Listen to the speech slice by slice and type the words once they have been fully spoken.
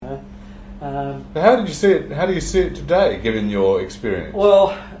How did you see it? How do you see it today, given your experience?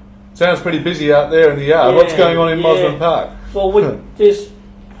 Well, sounds pretty busy out there in the yard. What's going on in Mosman Park? Well,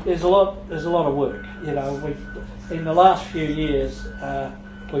 there's a lot of work. You know, in the last few years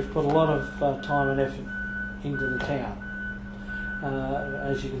we've put a lot of time and effort into the town.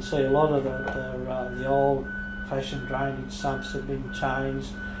 As you can see, a lot of the old-fashioned drainage sumps have been changed.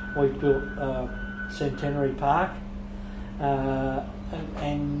 We've built Centenary Park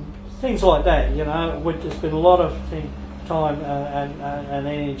and things like that. You know, there's been a lot of time and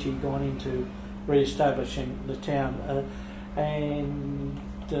energy gone into re-establishing the town. And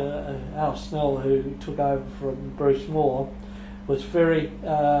Al Snell, who took over from Bbridge1, was very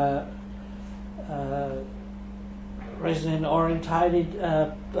resident orientated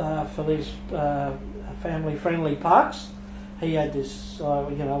for these family friendly parks. He had this,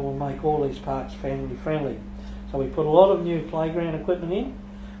 we'll make all these parks family friendly. So we put a lot of new playground equipment in.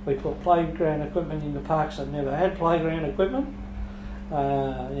 We put playground equipment in the parks that never had playground equipment.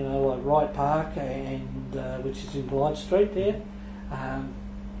 Like Wright Park and which is in Light Street there.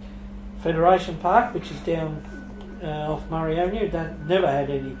 Federation Park, which is down off Murray Avenue, that never had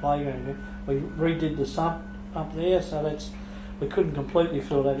any playground. We redid the sump up there, so we couldn't completely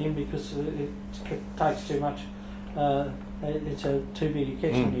fill that in because it takes too much. It's too big a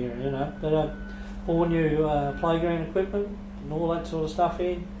catchment area, you know. But all new playground equipment and all that sort of stuff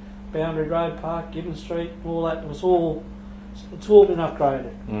in. Boundary Road Park, Gibbon Street, all that it's all been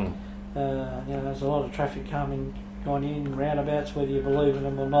upgraded. There's a lot of traffic gone in roundabouts, whether you believe in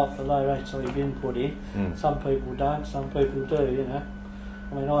them or not, but they've actually been put in. Some people don't, some people do, you know.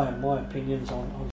 I mean, I have my opinions on